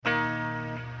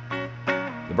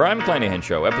The Brian McClanahan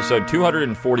Show, episode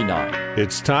 249.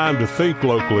 It's time to think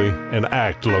locally and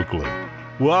act locally.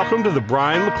 Welcome to the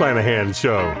Brian McClanahan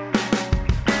Show.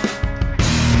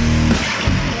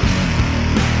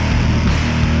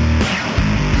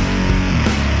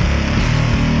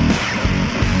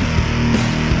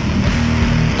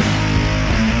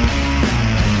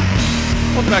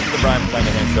 Welcome back to the Brian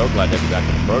McClanahan Show. Glad to have you back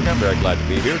in the program. Very glad to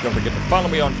be here. Don't forget to follow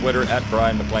me on Twitter at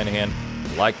Brian McClanahan.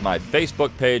 Like my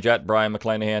Facebook page at Brian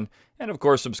McClanahan. And, of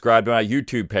course, subscribe to my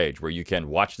YouTube page where you can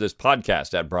watch this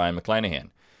podcast at Brian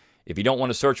McClanahan. If you don't want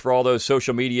to search for all those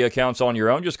social media accounts on your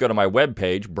own, just go to my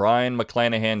webpage,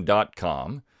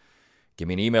 brianmcclanahan.com. Give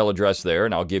me an email address there,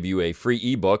 and I'll give you a free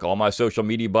ebook. All my social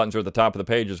media buttons are at the top of the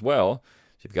page as well.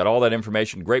 So you've got all that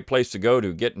information. Great place to go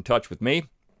to get in touch with me.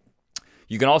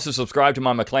 You can also subscribe to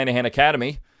my McClanahan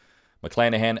Academy,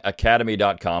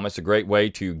 McClanahanacademy.com. It's a great way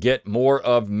to get more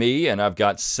of me, and I've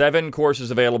got 7 courses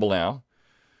available now.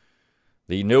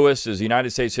 The newest is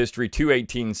United States History to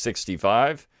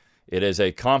 1865. It is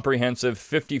a comprehensive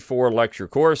 54-lecture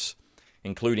course,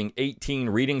 including 18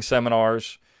 reading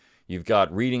seminars. You've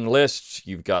got reading lists.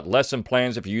 You've got lesson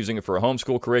plans if you're using it for a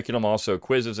homeschool curriculum, also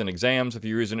quizzes and exams if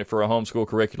you're using it for a homeschool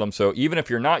curriculum. So even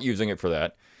if you're not using it for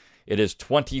that, it is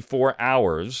 24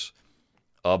 hours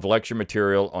of lecture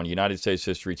material on United States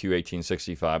History to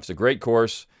 1865. It's a great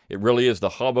course. It really is the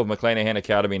hub of McClanahan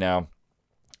Academy now.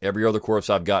 Every other course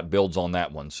I've got builds on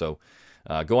that one. So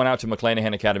going out to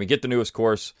McClanahan Academy, get the newest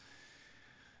course,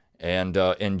 and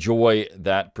enjoy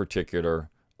that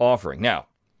particular offering. Now,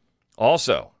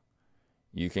 also,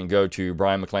 you can go to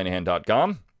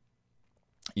brianmcclanahan.com.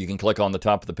 You can click on the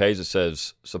top of the page that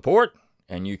says support,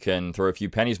 and you can throw a few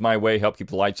pennies my way, help keep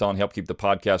the lights on, help keep the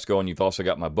podcast going. You've also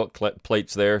got my book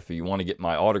plates there. If you want to get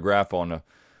my autograph on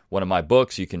one of my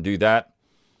books, you can do that.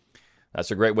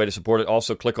 That's a great way to support it.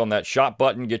 Also, click on that shop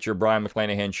button, get your Brian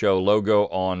McClanahan Show logo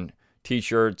on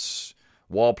T-shirts,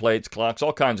 wall plates, clocks,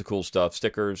 all kinds of cool stuff,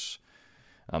 stickers.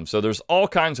 So there's all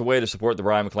kinds of ways to support the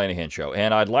Brian McClanahan Show.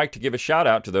 And I'd like to give a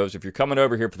shout-out to those. If you're coming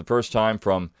over here for the first time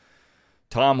from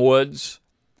Tom Woods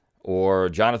or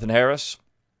Jonathan Harris,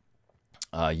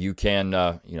 you can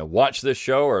watch this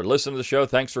show or listen to the show.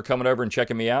 Thanks for coming over and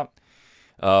checking me out.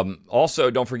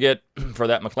 Also, don't forget for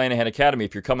that McClanahan Academy,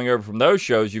 if you're coming over from those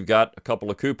shows, you've got a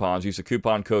couple of coupons. Use the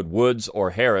coupon code Woods or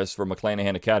Harris for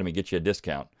McClanahan Academy. Get you a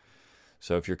discount.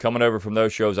 So if you're coming over from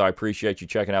those shows, I appreciate you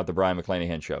checking out the Brian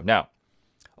McClanahan Show. Now,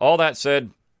 all that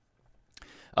said,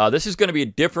 this is going to be a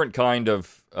different kind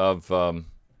of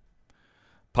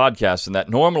podcast in that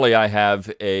normally I have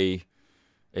a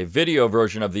video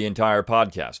version of the entire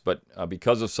podcast, but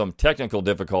because of some technical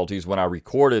difficulties when I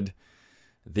recorded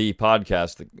the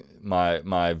podcast,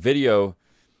 my video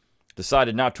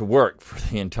decided not to work for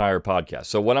the entire podcast.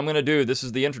 So what I'm going to do, this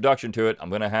is the introduction to it. I'm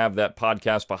going to have that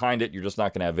podcast behind it. You're just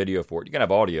not going to have video for it. You're going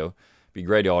to have audio. Be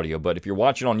great audio. But if you're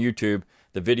watching on YouTube,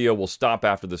 the video will stop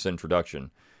after this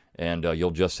introduction, and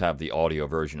you'll just have the audio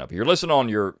version of it. You're listening on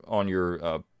your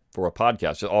for a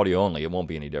podcast, audio only. It won't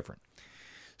be any different.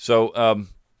 So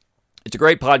it's a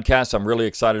great podcast. I'm really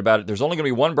excited about it. There's only going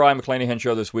to be one Brian McClanahan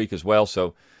Show this week as well.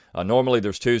 So normally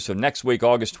there's 2. So next week,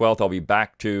 August 12th, I'll be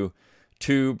back to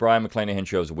 2 Brian McClanahan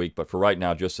shows a week. But for right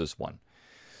now, just this one.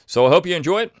 So I hope you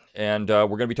enjoy it. And we're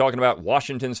going to be talking about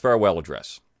Washington's farewell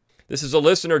address. This is a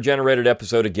listener-generated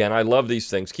episode again. I love these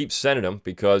things. Keep sending them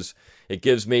because it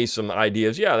gives me some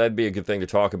ideas. Yeah, that'd be a good thing to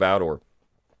talk about, or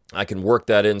I can work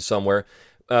that in somewhere.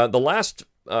 The last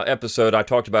episode I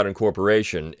talked about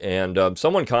incorporation, and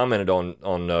someone commented on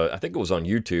I think it was on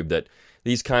YouTube, that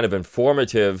these kind of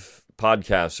informative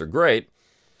podcasts are great.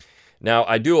 Now,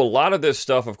 I do a lot of this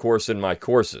stuff, of course, in my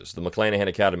courses, the McClanahan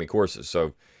Academy courses.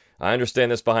 So I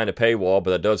understand this behind a paywall,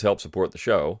 but that does help support the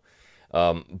show.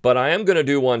 But I am going to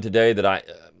do one today that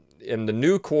in the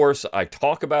new course, I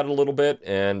talk about it a little bit,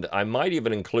 and I might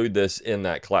even include this in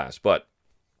that class, but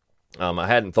I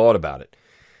hadn't thought about it.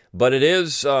 But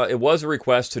it was a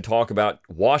request to talk about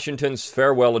Washington's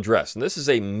farewell address, and this is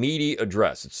a meaty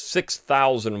address. It's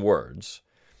 6,000 words,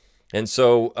 and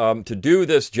so to do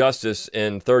this justice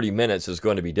in 30 minutes is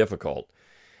going to be difficult.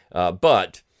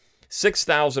 But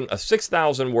a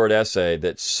 6,000 word essay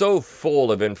that's so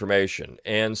full of information,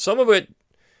 and some of it,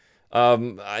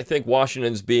 I think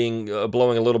Washington's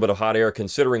blowing a little bit of hot air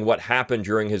considering what happened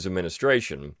during his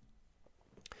administration.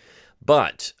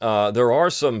 But there are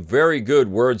some very good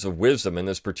words of wisdom in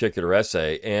this particular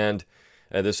essay and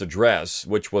this address,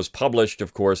 which was published,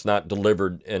 of course, not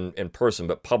delivered in person,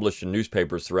 but published in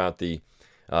newspapers throughout the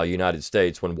United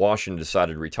States when Washington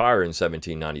decided to retire in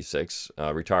 1796,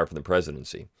 retire from the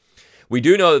presidency. We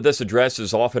do know that this address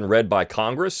is often read by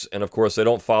Congress, and of course they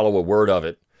don't follow a word of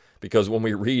it. because when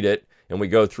we read it and we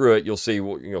go through it, you'll see,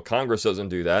 Congress doesn't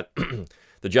do that.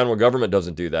 The general government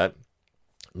doesn't do that.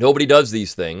 Nobody does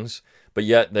these things, but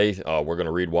yet we're going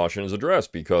to read Washington's address,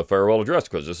 farewell address,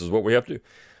 because this is what we have to do.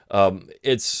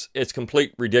 It's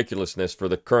complete ridiculousness for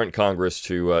the current Congress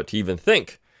to even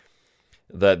think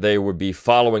that they would be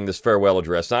following this farewell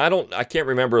address. Now, I can't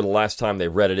remember the last time they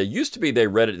read it. It used to be they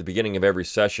read it at the beginning of every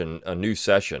session,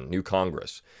 new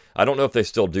Congress. I don't know if they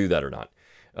still do that or not.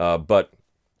 But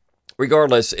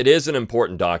regardless, it is an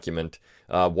important document.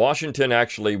 Washington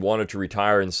actually wanted to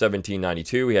retire in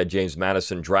 1792. He had James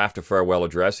Madison draft a farewell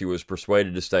address. He was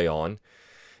persuaded to stay on.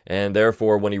 And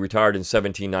therefore, when he retired in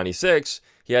 1796,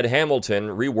 he had Hamilton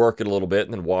rework it a little bit,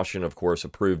 and then Washington, of course,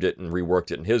 approved it and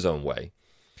reworked it in his own way.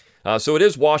 So it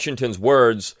is Washington's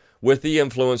words with the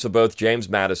influence of both James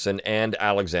Madison and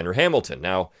Alexander Hamilton.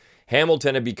 Now,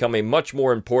 Hamilton had become a much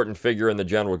more important figure in the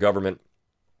general government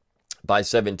by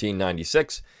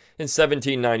 1796. In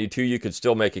 1792, you could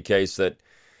still make a case that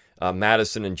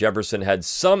Madison and Jefferson had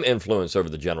some influence over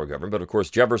the general government, but of course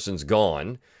Jefferson's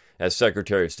gone as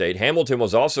Secretary of State. Hamilton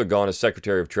was also gone as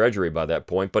Secretary of Treasury by that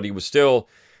point, but he was still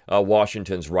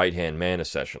Washington's right-hand man,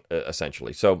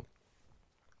 essentially. So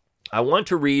I want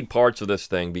to read parts of this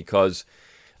thing because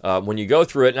when you go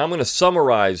through it, and I'm going to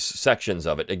summarize sections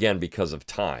of it, again, because of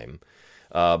time,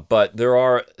 but there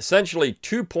are essentially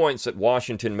 2 points that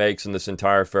Washington makes in this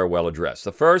entire farewell address.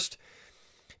 The first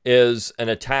is an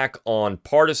attack on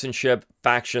partisanship,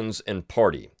 factions, and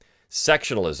party.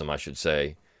 Sectionalism, I should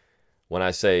say, when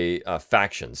I say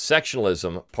factions.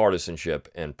 Sectionalism, partisanship,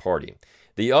 and party.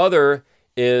 The other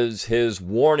is his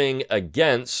warning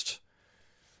against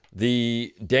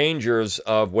the dangers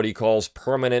of what he calls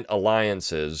permanent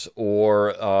alliances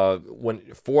or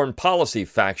foreign policy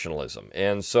factionalism.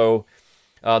 And so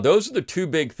those are the two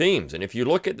big themes. And if you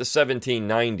look at the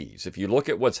 1790s, if you look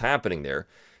at what's happening there,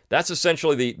 that's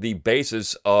essentially the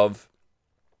basis of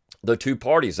the two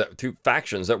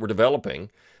factions that were developing.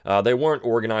 They weren't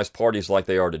organized parties like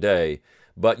they are today,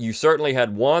 but you certainly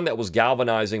had one that was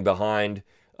galvanizing behind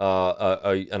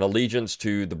an allegiance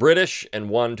to the British and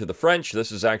one to the French.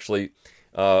 This is actually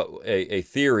a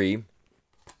theory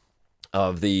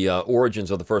of the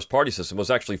origins of the first party system. It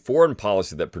was actually foreign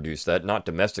policy that produced that, not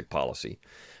domestic policy.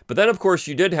 But then, of course,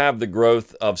 you did have the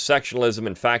growth of sectionalism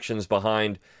and factions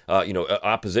behind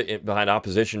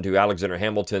opposition to Alexander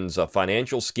Hamilton's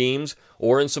financial schemes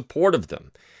or in support of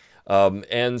them.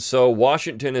 And so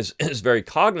Washington is very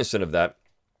cognizant of that.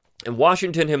 And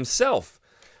Washington himself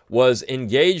was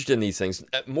engaged in these things,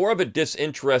 more of a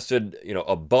disinterested,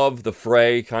 above the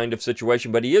fray kind of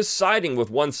situation, but he is siding with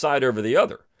one side over the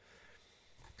other.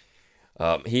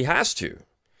 He has to.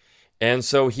 And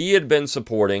so he had been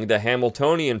supporting the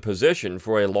Hamiltonian position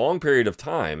for a long period of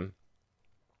time.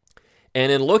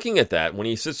 And in looking at that, when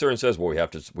he sits there and says, well,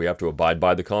 we have to abide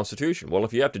by the Constitution. Well,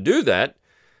 if you have to do that,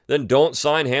 then don't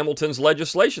sign Hamilton's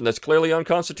legislation. That's clearly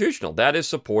unconstitutional. That is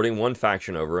supporting one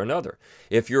faction over another.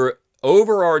 If your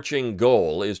overarching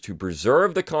goal is to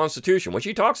preserve the Constitution, which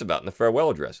he talks about in the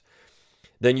farewell address,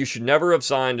 then you should never have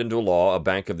signed into law a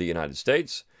Bank of the United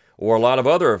States or a lot of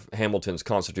other of Hamilton's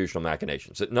constitutional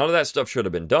machinations. None of that stuff should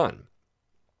have been done.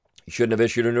 You shouldn't have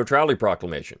issued a neutrality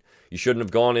proclamation. You shouldn't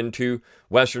have gone into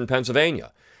Western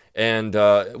Pennsylvania, and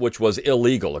which was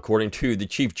illegal, according to the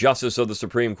Chief Justice of the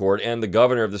Supreme Court and the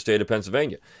governor of the state of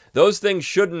Pennsylvania. Those things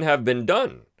shouldn't have been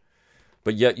done,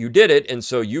 but yet you did it, and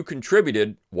so you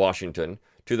contributed, Washington,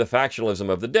 to the factionalism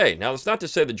of the day. Now, that's not to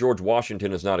say that George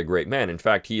Washington is not a great man. In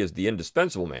fact, he is the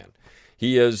indispensable man.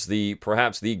 He is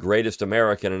perhaps the greatest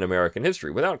American in American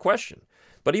history, without question.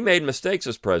 But he made mistakes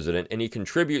as president, and he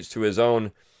contributes to his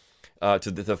own, to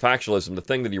the factionalism, the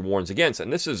thing that he warns against.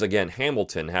 And this is, again,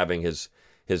 Hamilton having his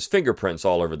fingerprints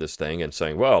all over this thing and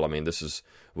saying, well,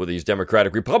 these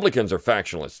Democratic Republicans are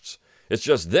factionalists. It's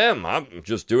just them. I'm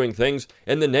just doing things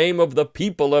in the name of the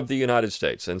people of the United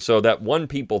States. And so that one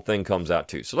people thing comes out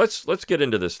too. So let's get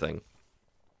into this thing.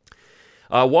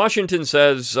 Washington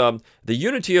says, the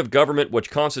unity of government which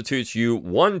constitutes you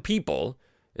one people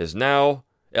is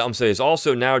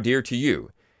also now dear to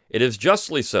you. It is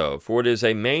justly so, for it is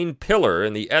a main pillar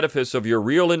in the edifice of your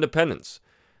real independence,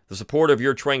 the support of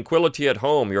your tranquility at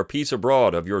home, your peace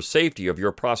abroad, of your safety, of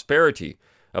your prosperity,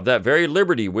 of that very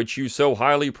liberty which you so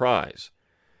highly prize.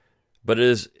 But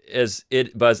as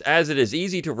it is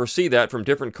easy to foresee that from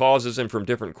different causes and from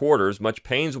different quarters, much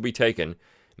pains will be taken,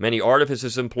 many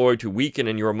artifices employed to weaken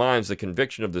in your minds the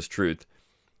conviction of this truth,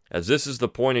 as this is the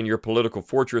point in your political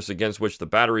fortress against which the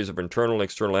batteries of internal and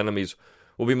external enemies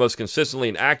will be most consistently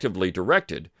and actively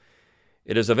directed.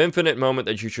 It is of infinite moment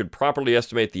that you should properly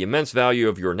estimate the immense value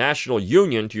of your national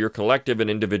union to your collective and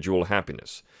individual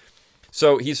happiness.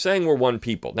 So he's saying we're one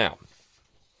people. Now,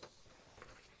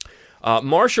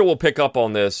 Marshall will pick up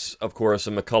on this, of course,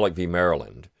 in McCulloch v.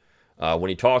 Maryland, when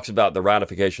he talks about the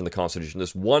ratification of the Constitution,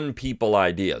 this one people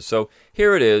idea. So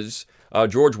here it is,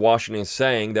 George Washington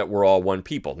saying that we're all one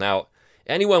people. Now,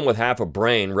 anyone with half a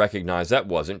brain recognized that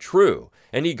wasn't true.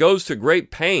 And he goes to great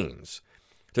pains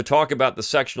to talk about the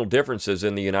sectional differences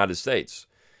in the United States,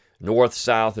 North,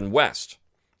 South, and West.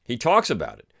 He talks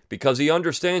about it because he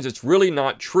understands it's really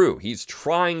not true. He's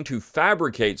trying to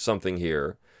fabricate something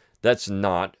here that's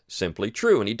not simply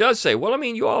true. And he does say, well, I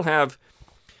mean, you all have,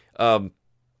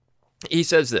 he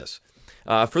says this,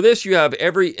 for this you have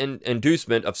every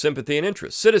inducement of sympathy and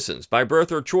interest. Citizens, by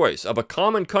birth or choice, of a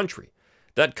common country.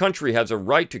 That country has a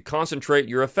right to concentrate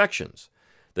your affections.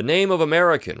 The name of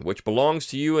American, which belongs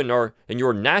to you in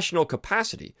your national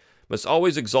capacity, must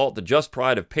always exalt the just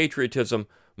pride of patriotism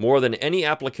more than any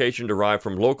application derived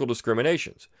from local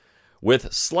discriminations.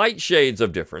 With slight shades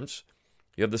of difference,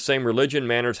 you have the same religion,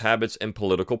 manners, habits, and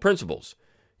political principles.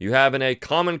 You have in a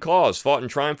common cause fought and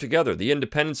triumphed together. The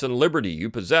independence and liberty you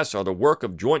possess are the work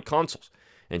of joint counsels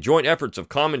and joint efforts of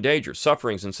common dangers,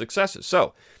 sufferings, and successes.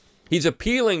 So, he's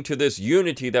appealing to this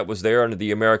unity that was there under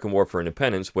the American War for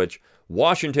Independence, which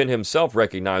Washington himself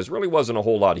recognized really wasn't a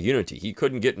whole lot of unity. He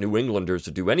couldn't get New Englanders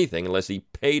to do anything unless he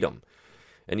paid them.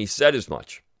 And he said as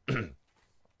much.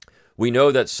 We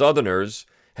know that Southerners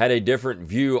had a different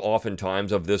view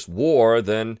oftentimes of this war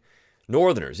than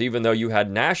Northerners. Even though you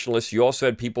had nationalists, you also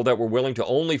had people that were willing to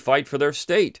only fight for their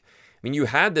state. I mean, you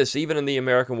had this even in the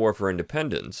American War for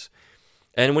Independence.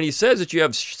 And when he says that you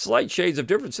have slight shades of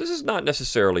difference, this is not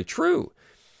necessarily true.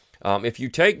 If you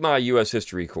take my U.S.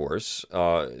 history course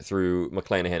through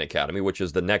McClanahan Academy, which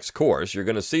is the next course, you're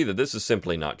going to see that this is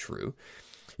simply not true.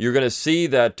 You're going to see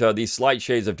that these slight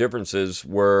shades of differences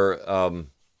were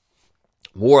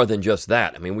more than just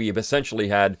that. I mean, we've essentially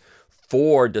had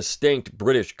 4 distinct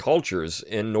British cultures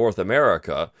in North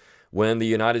America when the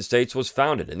United States was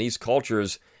founded. And these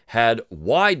cultures had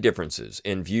wide differences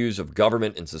in views of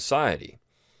government and society.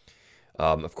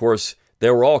 Of course, they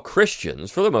were all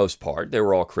Christians for the most part. They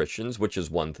were all Christians, which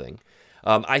is one thing.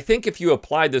 I think if you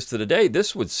applied this to today,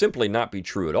 this would simply not be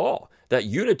true at all. That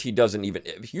unity doesn't even,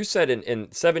 if you said in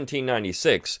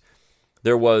 1796,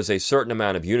 there was a certain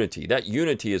amount of unity, that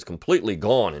unity is completely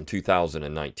gone in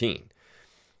 2019.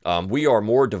 We are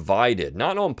more divided,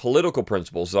 not on political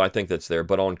principles, though I think that's there,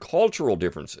 but on cultural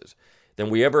differences than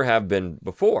we ever have been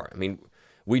before. I mean,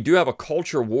 we do have a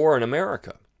culture war in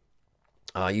America.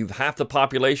 You have half the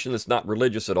population that's not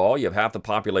religious at all. You have half the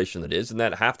population that is, and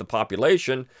that half the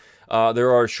population,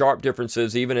 there are sharp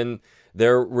differences even in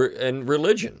in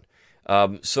religion.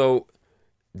 So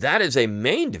that is a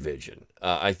main division,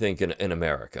 I think, in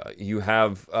America. You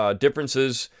have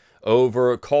differences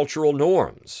over cultural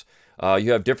norms.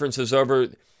 You have differences over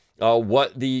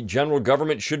what the general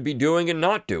government should be doing and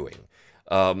not doing.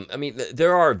 I mean,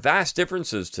 there are vast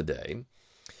differences today.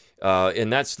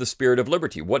 And that's the spirit of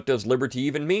liberty. What does liberty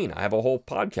even mean? I have a whole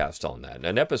podcast on that,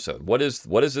 an episode. What is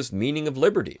this meaning of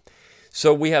liberty?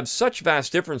 So we have such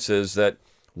vast differences that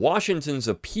Washington's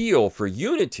appeal for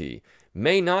unity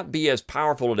may not be as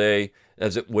powerful today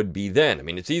as it would be then. I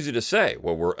mean, it's easy to say,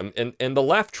 well, and the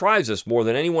left tries this more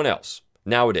than anyone else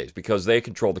nowadays because they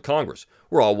control the Congress.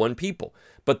 We're all one people.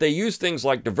 But they use things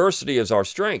like diversity as our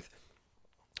strength.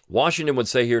 Washington would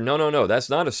say here, no, that's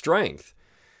not a strength.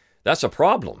 That's a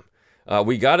problem.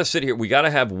 We got to sit here. We got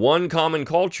to have one common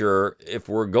culture. If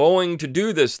we're going to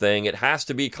do this thing, it has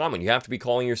to be common. You have to be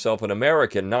calling yourself an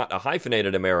American, not a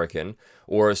hyphenated American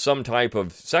or some type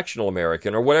of sectional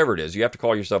American or whatever it is. You have to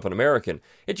call yourself an American.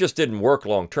 It just didn't work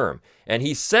long term. And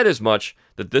he said as much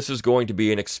that this is going to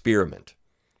be an experiment.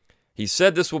 He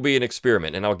said this will be an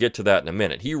experiment, and I'll get to that in a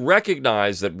minute. He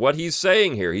recognized that what he's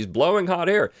saying here, he's blowing hot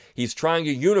air. He's trying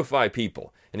to unify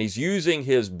people, and he's using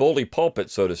his bully pulpit,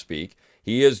 so to speak.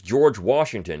 He is George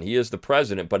Washington. He is the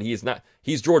president, but he is not.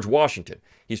 He's George Washington.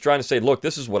 He's trying to say, look,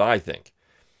 this is what I think.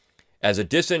 As a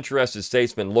disinterested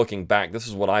statesman looking back, this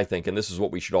is what I think, and this is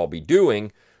what we should all be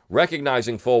doing,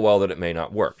 recognizing full well that it may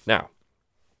not work. Now,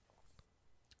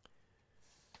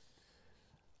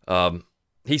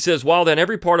 he says, while then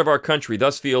every part of our country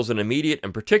thus feels an immediate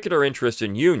and particular interest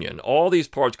in union, all these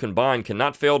parts combined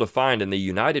cannot fail to find in the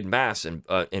united mass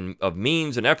of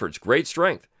means and efforts great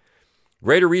strength,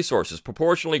 greater resources,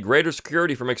 proportionally greater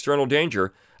security from external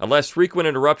danger, a less frequent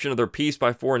interruption of their peace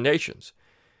by foreign nations.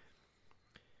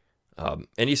 And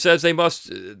he says they must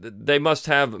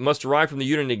derive from the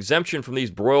union an exemption from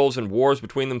these broils and wars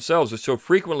between themselves, which so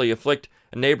frequently afflict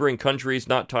neighboring countries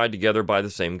not tied together by the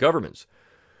same governments,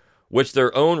 which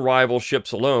their own rival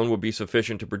ships alone would be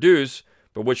sufficient to produce,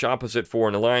 but which opposite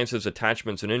foreign alliances,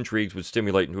 attachments, and intrigues would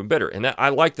stimulate and embitter. And I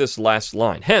like this last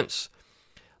line. Hence,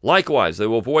 likewise, they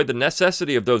will avoid the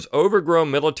necessity of those overgrown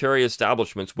military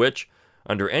establishments which,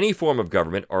 under any form of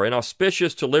government, are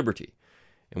inauspicious to liberty,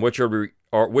 and which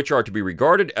are to be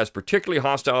regarded as particularly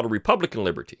hostile to republican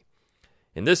liberty.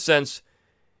 In this sense,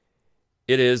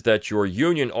 it is that your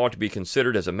union ought to be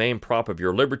considered as a main prop of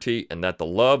your liberty, and that the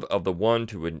love of the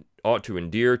one ought to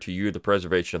endear to you the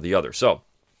preservation of the other. So,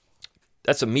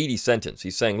 that's a meaty sentence.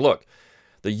 He's saying, look,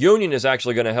 the union is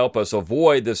actually going to help us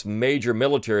avoid this major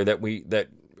military that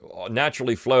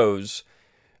naturally flows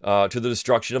to the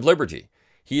destruction of liberty.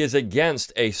 He is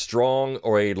against a strong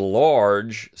or a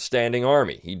large standing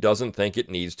army. He doesn't think it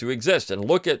needs to exist. And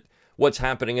look at what's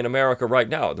happening in America right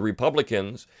now. The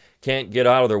Republicans can't get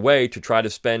out of their way to try to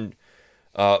spend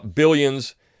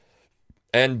billions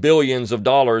and billions of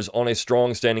dollars on a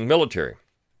strong standing military.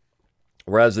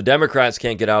 Whereas the Democrats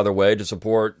can't get out of their way to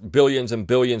support billions and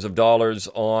billions of dollars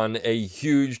on a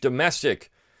huge domestic,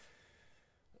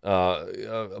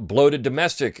 bloated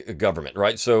domestic government,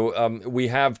 right? So we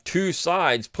have two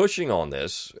sides pushing on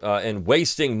this and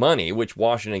wasting money, which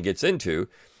Washington gets into,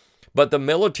 but the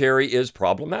military is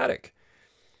problematic.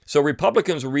 So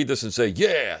Republicans will read this and say,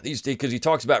 yeah, because he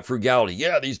talks about frugality.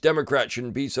 Yeah, these Democrats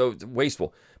shouldn't be so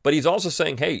wasteful. But he's also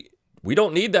saying, hey, we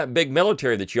don't need that big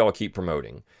military that you all keep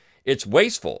promoting. It's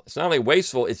wasteful. It's not only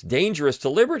wasteful, it's dangerous to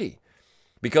liberty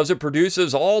because it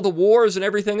produces all the wars and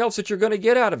everything else that you're going to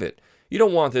get out of it. You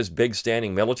don't want this big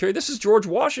standing military. This is George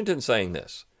Washington saying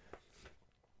this.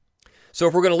 So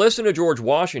if we're going to listen to George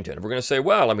Washington, if we're going to say,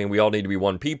 well, I mean, we all need to be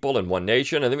one people and one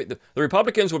nation, and the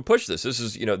Republicans would push this. This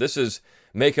is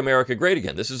Make America Great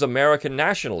Again. This is American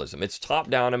nationalism. It's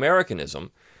top-down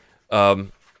Americanism.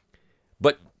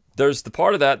 But there's the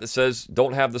part of that says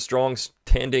don't have the strong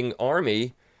standing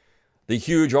army, the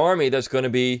huge army that's going to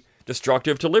be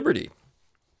destructive to liberty.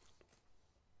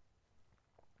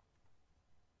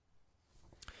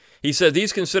 He said,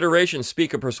 these considerations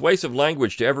speak a persuasive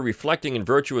language to every reflecting and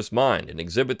virtuous mind and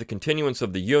exhibit the continuance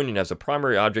of the Union as a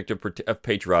primary object of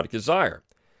patriotic desire.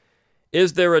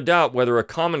 Is there a doubt whether a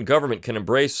common government can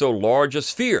embrace so large a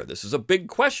sphere? This is a big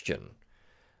question.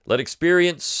 Let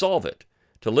experience solve it.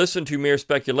 To listen to mere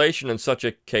speculation in such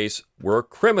a case were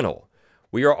criminal.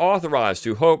 We are authorized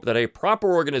to hope that a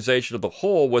proper organization of the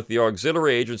whole with the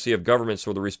auxiliary agency of governments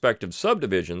for the respective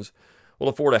subdivisions will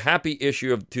afford a happy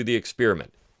issue to the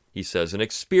experiment. He says an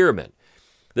experiment.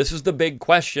 This is the big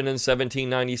question in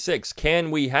 1796. Can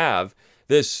we have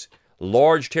this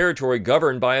large territory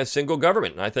governed by a single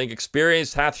government? And I think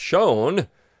experience hath shown,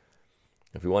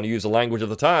 if we want to use the language of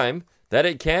the time, that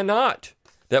it cannot.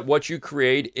 That what you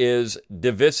create is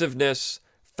divisiveness,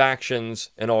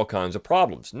 factions, and all kinds of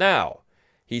problems. Now,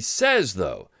 he says,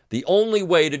 though, the only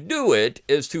way to do it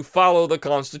is to follow the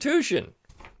Constitution.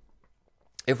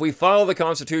 If we follow the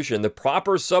Constitution, the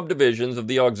proper subdivisions of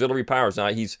the auxiliary powers. Now,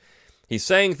 he's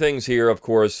saying things here, of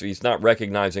course, he's not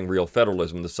recognizing real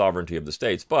federalism, the sovereignty of the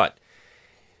states, but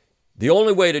the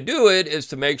only way to do it is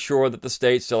to make sure that the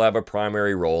states still have a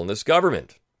primary role in this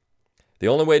government. The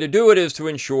only way to do it is to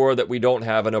ensure that we don't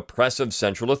have an oppressive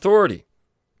central authority.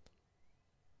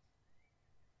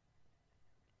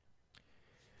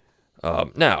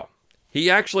 Now, he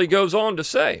actually goes on to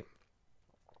say,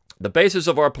 the basis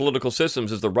of our political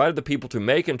systems is the right of the people to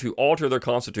make and to alter their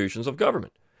constitutions of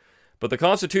government. But the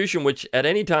constitution which at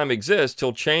any time exists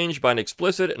till changed by an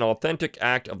explicit and authentic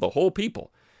act of the whole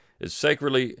people is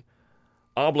sacredly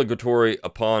obligatory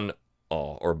upon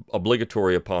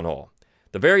all.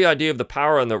 The very idea of the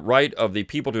power and the right of the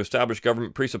people to establish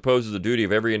government presupposes the duty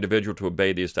of every individual to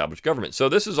obey the established government. So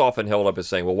this is often held up as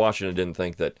saying, well, Washington didn't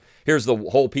think that here's the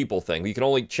whole people thing. We can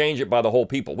only change it by the whole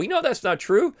people. We know that's not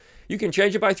true. You can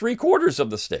change it by 3/4 of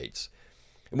the states.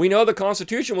 And we know the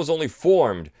Constitution was only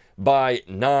formed by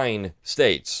 9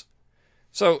 states.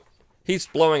 So he's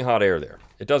blowing hot air there.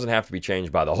 It doesn't have to be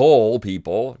changed by the whole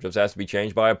people. It just has to be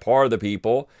changed by a part of the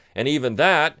people. And even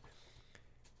that,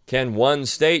 can one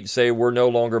state say we're no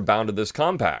longer bound to this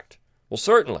compact? Well,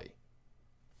 certainly.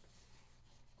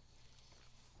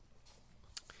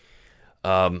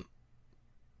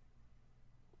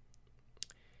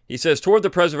 He says, toward the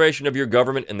preservation of your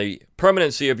government and the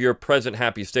permanency of your present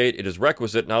happy state, it is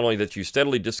requisite not only that you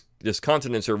steadily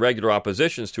discountenance irregular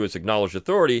oppositions to its acknowledged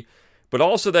authority, but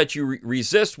also that you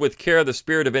resist with care the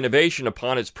spirit of innovation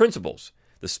upon its principles.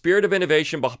 The spirit of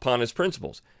innovation upon its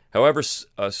principles, however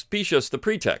specious the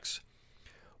pretext.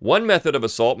 One method of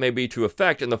assault may be to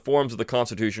effect in the forms of the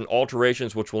Constitution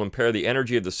alterations which will impair the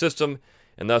energy of the system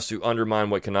and thus to undermine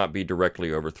what cannot be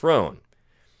directly overthrown.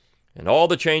 And all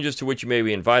the changes to which you may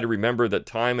be invited, remember that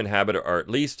time and habit are at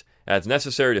least as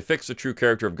necessary to fix the true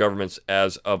character of governments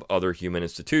as of other human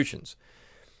institutions.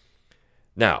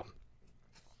 Now,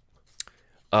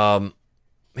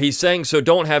 he's saying, so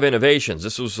don't have innovations.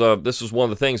 This was one of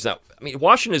the things that,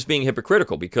 Washington is being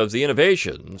hypocritical because the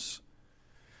innovations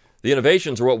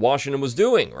are what Washington was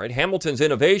doing, right? Hamilton's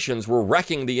innovations were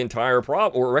wrecking the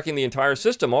entire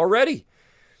system already.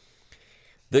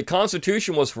 The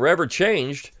Constitution was forever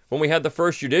changed when we had the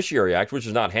first Judiciary Act, which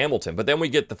is not Hamilton, but then we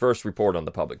get the first report on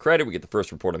the public credit, we get the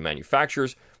first report on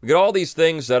manufacturers, we get all these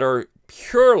things that are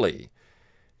purely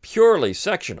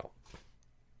sectional.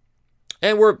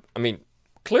 And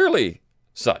clearly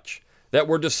such, that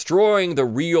we're destroying the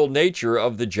real nature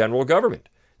of the general government.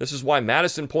 This is why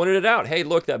Madison pointed it out. Hey,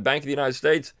 look, that Bank of the United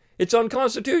States, it's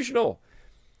unconstitutional.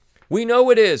 We know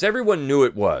it is. Everyone knew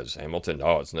it was. Hamilton,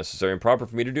 it's necessary and proper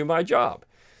for me to do my job.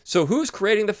 So who's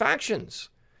creating the factions?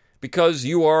 Because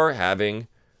you are having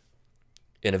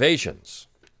innovations.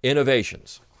 He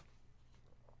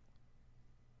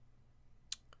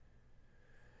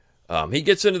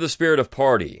gets into the spirit of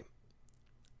party.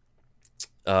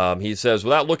 He says,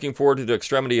 without looking forward to the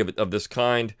extremity of this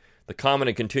kind, the common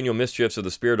and continual mischiefs of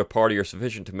the spirit of party are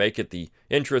sufficient to make it the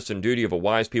interest and duty of a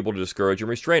wise people to discourage and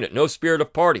restrain it. No spirit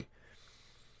of party.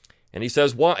 And he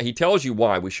says why. He tells you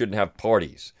why we shouldn't have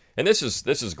parties. And this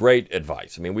is great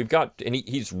advice.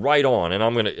 He's right on, and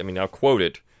I'll quote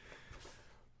it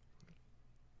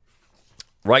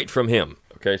right from him.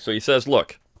 Okay, so he says,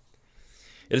 look,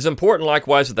 it is important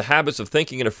likewise that the habits of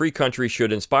thinking in a free country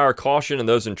should inspire caution in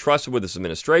those entrusted with this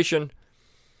administration.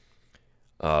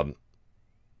 Let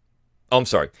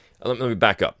me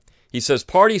back up. He says,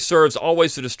 party serves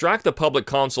always to distract the public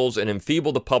councils and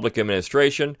enfeeble the public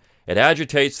administration. It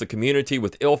agitates the community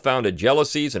with ill-founded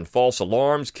jealousies and false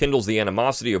alarms, kindles the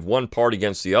animosity of one part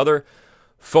against the other,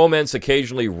 foments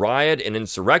occasionally riot and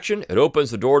insurrection. It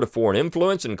opens the door to foreign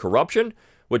influence and corruption,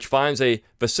 which finds a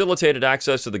facilitated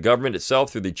access to the government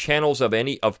itself through the channels of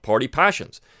any of party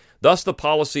passions. Thus, the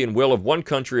policy and will of one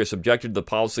country are subjected to the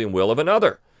policy and will of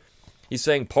another. He's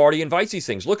saying party invites these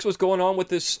things. Look what's going on with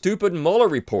this stupid Mueller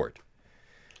report.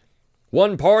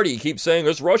 One party keeps saying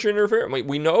it's Russian interference.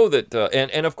 We know that,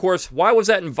 and of course, why was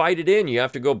that invited in? You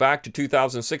have to go back to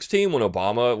 2016 when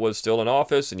Obama was still in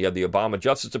office, and you had the Obama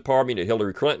Justice Department, and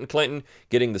Hillary Clinton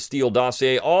getting the Steele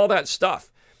dossier, all that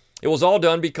stuff. It was all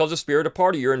done because of spirit of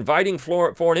party. You're inviting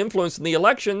foreign influence in the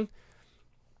election.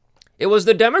 It was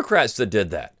the Democrats that did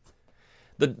that.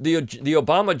 The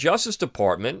Obama Justice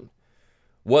Department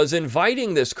was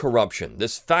inviting this corruption,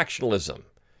 this factionalism.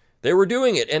 They were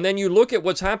doing it. And then you look at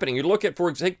what's happening. You look at,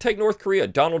 take North Korea.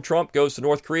 Donald Trump goes to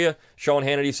North Korea. Sean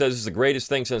Hannity says it's the greatest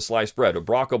thing since sliced bread.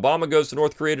 Barack Obama goes to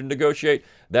North Korea to negotiate.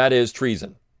 That is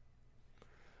treason.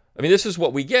 This is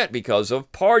what we get because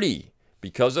of party,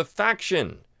 because of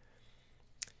faction.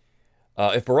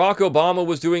 If Barack Obama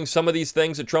was doing some of these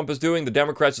things that Trump is doing, the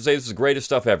Democrats would say this is the greatest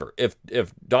stuff ever. If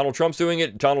Donald Trump's doing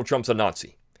it, Donald Trump's a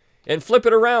Nazi. And flip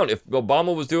it around. If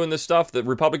Obama was doing this stuff, the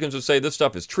Republicans would say this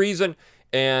stuff is treason.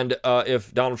 And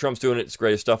if Donald Trump's doing it, it's the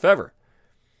greatest stuff ever.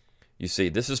 You see,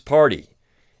 this is party.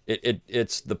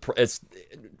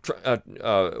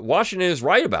 Washington is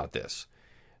right about this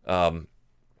when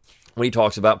he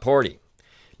talks about party.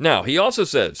 Now, he also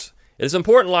says, it is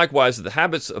important likewise that the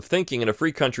habits of thinking in a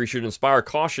free country should inspire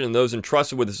caution in those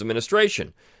entrusted with this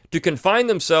administration to confine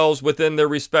themselves within their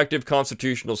respective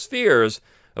constitutional spheres,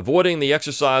 avoiding the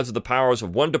exercise of the powers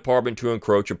of one department to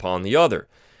encroach upon the other.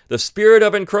 The spirit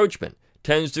of encroachment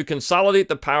tends to consolidate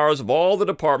the powers of all the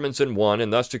departments in one,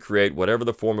 and thus to create whatever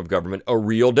the form of government, a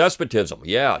real despotism.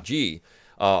 Yeah, gee,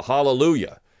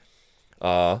 hallelujah.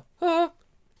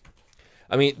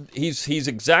 He's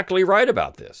exactly right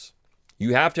about this.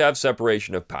 You have to have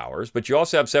separation of powers, but you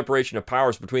also have separation of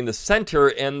powers between the center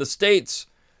and the states.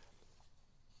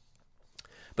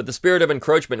 But the spirit of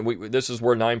encroachment, this is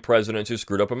where 9 presidents who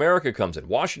screwed up America comes in.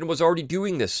 Washington was already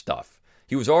doing this stuff.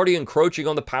 He was already encroaching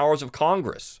on the powers of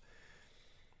Congress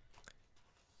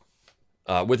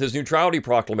with his neutrality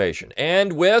proclamation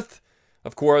and with,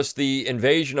 of course, the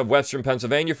invasion of Western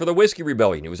Pennsylvania for the Whiskey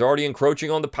Rebellion. He was already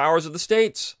encroaching on the powers of the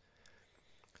states.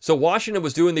 So Washington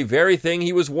was doing the very thing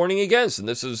he was warning against, and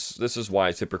this is why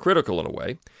it's hypocritical in a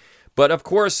way. But of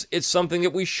course, it's something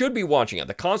that we should be watching at.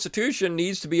 The Constitution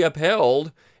needs to be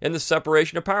upheld in the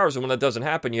separation of powers, and when that doesn't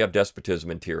happen, you have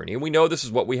despotism and tyranny. And we know this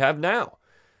is what we have now.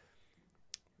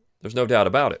 There's no doubt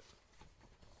about it.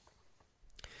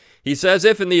 He says,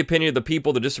 if in the opinion of the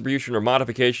people the distribution or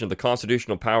modification of the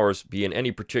constitutional powers be in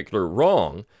any particular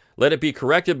wrong, let it be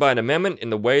corrected by an amendment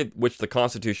in the way which the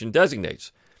Constitution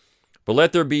designates. But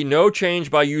let there be no change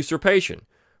by usurpation,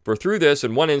 for through this,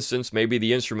 in one instance, may be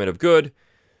the instrument of good,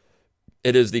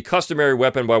 It is the customary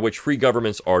weapon by which free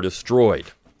governments are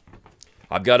destroyed.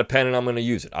 I've got a pen and I'm going to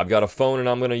use it. I've got a phone and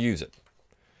I'm going to use it.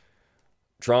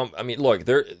 Trump, I mean, look,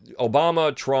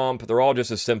 Obama, Trump, they're all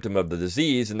just a symptom of the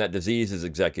disease, and that disease is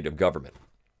executive government.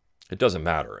 It doesn't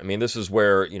matter. I mean, this is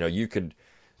where, you could,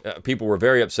 people were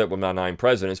very upset with my 9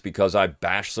 presidents because I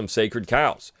bashed some sacred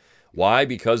cows. Why?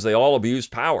 Because they all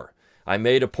abused power. I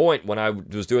made a point when I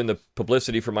was doing the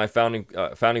publicity for my Founding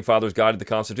Fathers Guide to the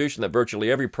Constitution that virtually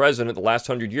every president the last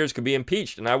 100 years could be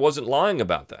impeached, and I wasn't lying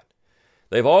about that.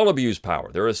 They've all abused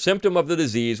power. They're a symptom of the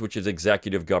disease, which is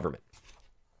executive government.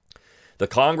 The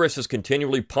Congress has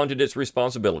continually punted its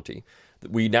responsibility.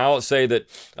 We now say that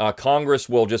Congress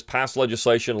will just pass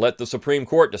legislation, let the Supreme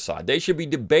Court decide. They should be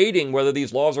debating whether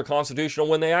these laws are constitutional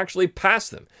when they actually pass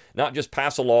them, not just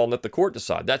pass a law and let the court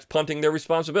decide. That's punting their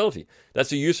responsibility.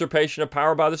 That's a usurpation of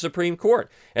power by the Supreme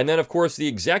Court. And then, of course, the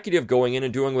executive going in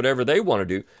and doing whatever they want to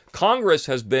do. Congress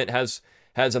has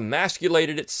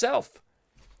emasculated itself.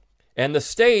 And the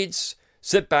states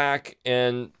sit back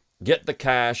and get the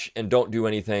cash and don't do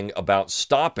anything about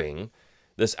stopping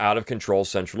this out-of-control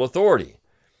central authority.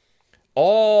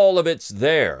 All of it's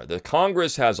there. The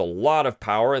Congress has a lot of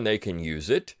power and they can use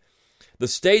it. The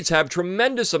states have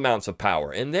tremendous amounts of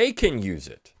power and they can use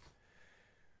it.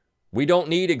 We don't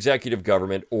need executive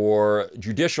government or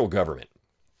judicial government.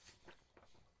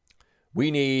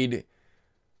 We need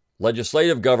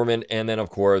legislative government and then, of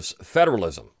course,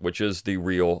 federalism, which is the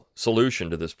real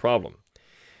solution to this problem.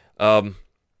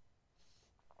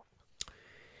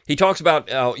 He talks about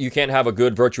how you can't have a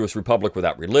good, virtuous republic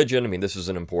without religion. I mean, this is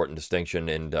an important distinction,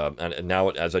 and now,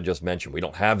 as I just mentioned, we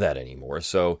don't have that anymore.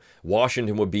 So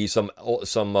Washington would be some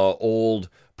old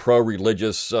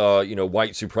pro-religious,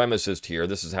 white supremacist here.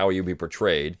 This is how he would be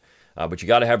portrayed. But you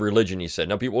got to have religion, he said.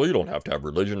 Now, people, well, you don't have to have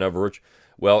religion, have virtue.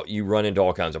 Well, you run into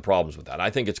all kinds of problems with that.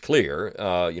 I think it's clear.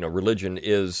 Religion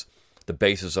is the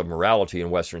basis of morality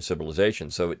in Western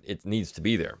civilization, so it needs to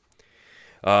be there.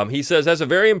 He says, as a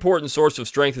very important source of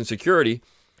strength and security,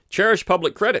 cherish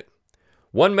public credit.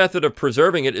 One method of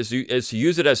preserving it is to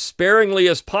use it as sparingly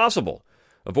as possible,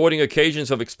 avoiding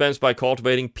occasions of expense by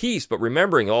cultivating peace, but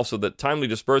remembering also that timely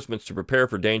disbursements to prepare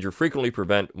for danger frequently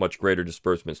prevent much greater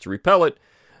disbursements to repel it.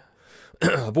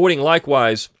 Avoiding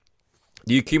likewise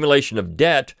the accumulation of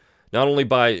debt, not only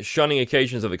by shunning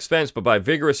occasions of expense, but by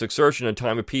vigorous exertion in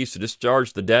time of peace to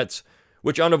discharge the debts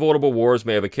which unavoidable wars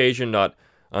may have occasioned, not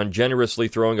ungenerously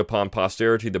throwing upon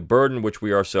posterity the burden which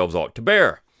we ourselves ought to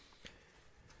bear.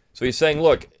 So he's saying,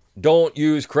 look, don't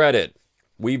use credit.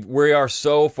 We are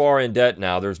so far in debt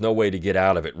now, there's no way to get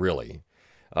out of it, really.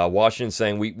 Washington's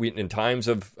saying we in times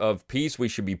of peace, we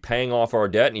should be paying off our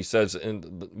debt, and he says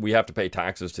we have to pay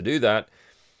taxes to do that,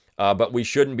 but we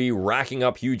shouldn't be racking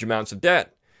up huge amounts of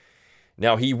debt.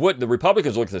 Now, the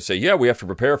Republicans look to say, yeah, we have to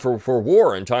prepare for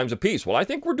war in times of peace. Well, I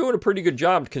think we're doing a pretty good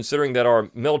job considering that our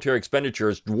military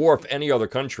expenditures dwarf any other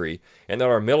country, and that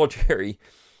our military,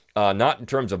 not in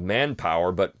terms of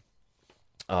manpower, but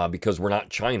because we're not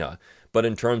China, but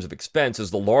in terms of expense, is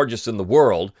the largest in the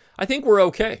world. I think we're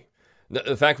okay.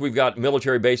 The fact we've got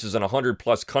military bases in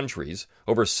 100-plus countries,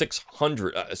 over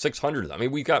 600 of them. I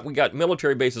mean, we got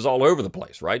military bases all over the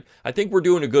place, right? I think we're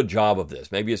doing a good job of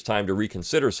this. Maybe it's time to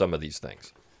reconsider some of these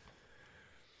things.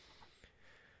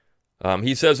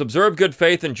 He says, observe good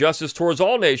faith and justice towards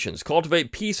all nations.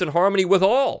 Cultivate peace and harmony with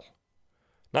all.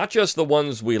 Not just the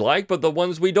ones we like, but the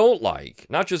ones we don't like.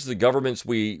 Not just the governments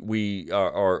we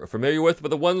are familiar with,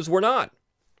 but the ones we're not.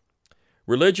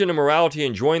 Religion and morality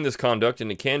enjoin this conduct,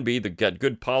 and it can be that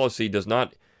good policy does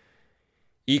not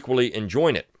equally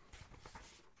enjoin it.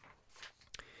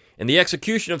 In the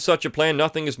execution of such a plan,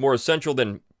 nothing is more essential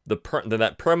than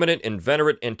that permanent and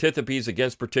venerate antipathies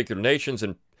against particular nations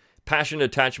and passionate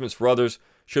attachments for others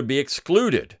should be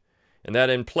excluded, and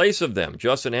that in place of them,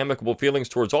 just and amicable feelings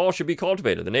towards all should be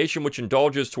cultivated. The nation which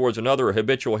indulges towards another a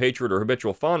habitual hatred or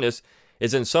habitual fondness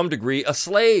is in some degree a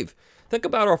slave. Think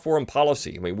about our foreign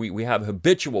policy. I mean, we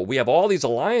have all these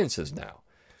alliances now.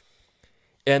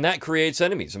 And that creates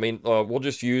enemies. I mean, we'll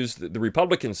just use the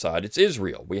Republican side. It's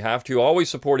Israel. We have to always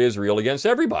support Israel against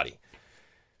everybody.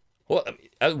 Well,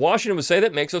 as Washington would say,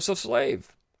 that makes us a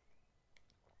slave.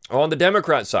 On the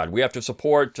Democrat side, we have to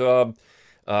support,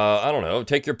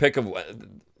 take your pick of,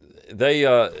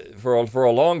 for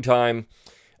a long time,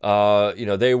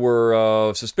 they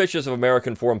were suspicious of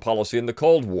American foreign policy in the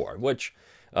Cold War, which...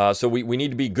 So we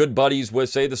need to be good buddies with,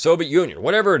 say, the Soviet Union,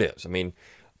 whatever it is. I mean,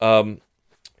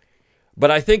 but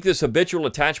I think this habitual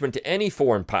attachment to any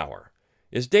foreign power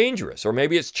is dangerous. Or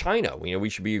maybe it's China. We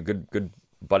should be good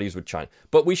buddies with China.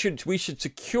 But we should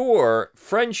secure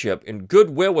friendship and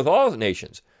goodwill with all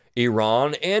nations,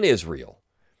 Iran and Israel.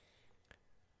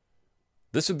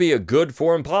 This would be a good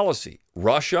foreign policy.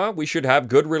 Russia, we should have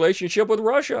good relationship with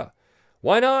Russia.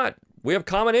 Why not? We have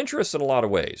common interests in a lot of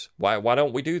ways. Why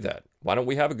don't we do that? Why don't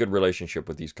we have a good relationship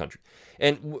with these countries?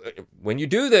 And when you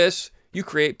do this, you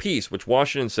create peace, which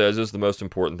Washington says is the most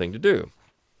important thing to do.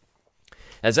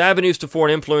 As avenues to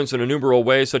foreign influence in innumerable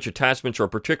ways, such attachments are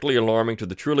particularly alarming to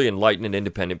the truly enlightened and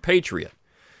independent patriot.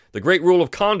 The great rule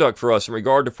of conduct for us in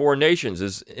regard to foreign nations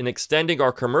is in extending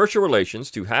our commercial relations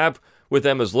to have with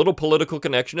them as little political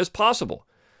connection as possible.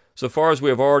 So far as we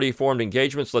have already formed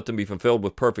engagements, let them be fulfilled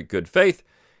with perfect good faith.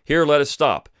 Here let us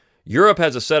stop. Europe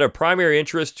has a set of primary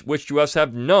interests which to us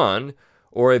have none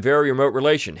or a very remote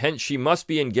relation. Hence, she must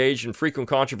be engaged in frequent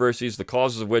controversies, the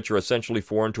causes of which are essentially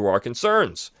foreign to our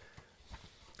concerns.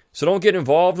 So don't get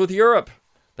involved with Europe.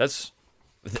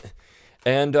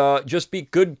 And just be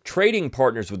good trading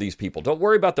partners with these people. Don't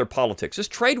worry about their politics.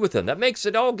 Just trade with them. That makes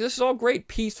it all. This is all great,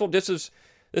 peaceful. This is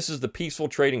the peaceful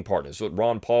trading partners. What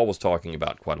Ron Paul was talking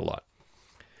about quite a lot.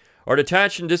 Our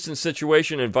detached and distant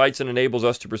situation invites and enables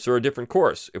us to pursue a different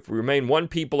course. If we remain one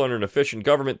people under an efficient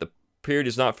government, the period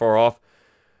is not far off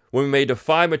when we may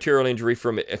defy material injury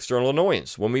from external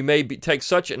annoyance, when we may take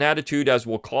such an attitude as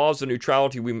will cause the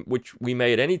neutrality which we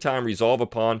may at any time resolve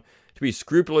upon to be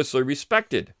scrupulously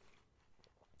respected.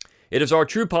 It is our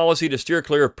true policy to steer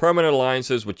clear of permanent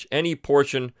alliances with any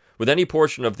portion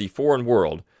of the foreign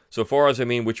world, so far as I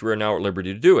mean which we are now at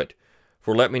liberty to do it.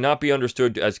 For let me not be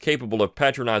understood as capable of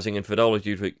patronizing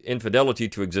infidelity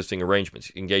to existing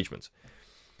engagements.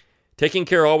 Taking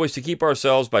care always to keep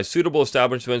ourselves by suitable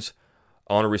establishments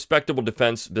on a respectable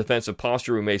defensive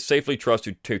posture, we may safely trust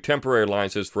to temporary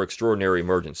alliances for extraordinary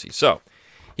emergencies. So,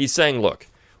 he's saying, look,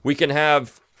 we can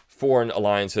have foreign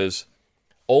alliances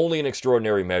only in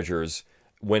extraordinary measures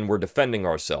when we're defending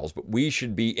ourselves, but we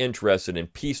should be interested in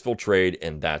peaceful trade,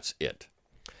 and that's it.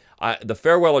 The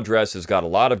farewell address has got a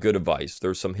lot of good advice.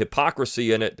 There's some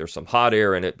hypocrisy in it. There's some hot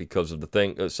air in it because of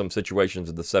some situations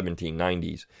of the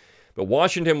 1790s. But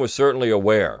Washington was certainly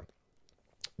aware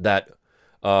that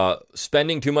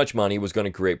spending too much money was going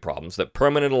to create problems, that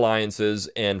permanent alliances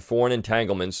and foreign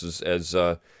entanglements, as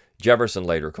Jefferson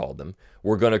later called them,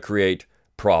 were going to create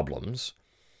problems.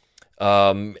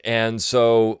 And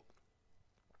so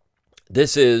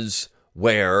this is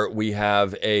where we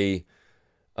have a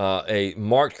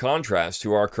marked contrast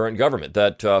to our current government,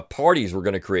 that parties were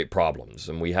going to create problems,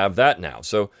 and we have that now.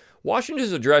 So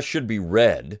Washington's address should be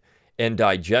read and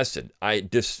digested. I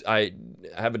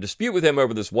have a dispute with him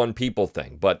over this one people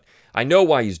thing, but I know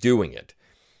why he's doing it.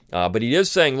 But he is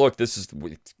saying, look, this is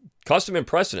custom and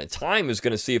precedent. Time is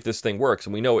going to see if this thing works,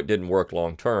 and we know it didn't work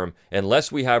long term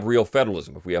unless we have real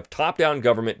federalism. If we have top-down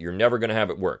government, you're never going to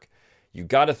have it work. You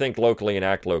got to think locally and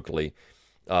act locally.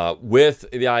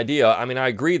 With the idea, I mean, I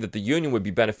agree that the Union would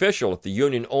be beneficial if the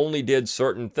Union only did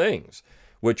certain things,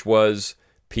 which was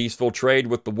peaceful trade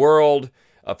with the world,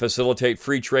 facilitate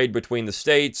free trade between the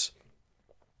states,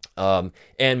 and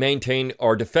maintain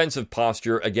our defensive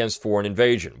posture against foreign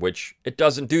invasion, which it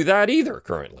doesn't do that either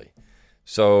currently.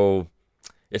 So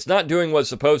it's not doing what it's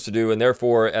supposed to do, and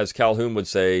therefore, as Calhoun would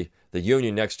say, the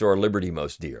Union next to our liberty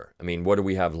most dear. I mean, what do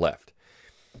we have left?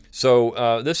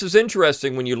 So this is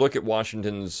interesting when you look at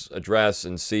Washington's address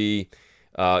and see,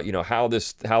 how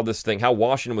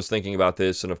Washington was thinking about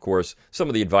this, and of course some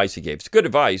of the advice he gave. It's good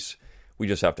advice. We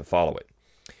just have to follow it.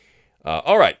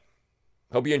 All right.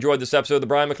 Hope you enjoyed this episode of the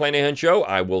Brion McClanahan Show.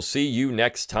 I will see you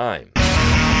next time.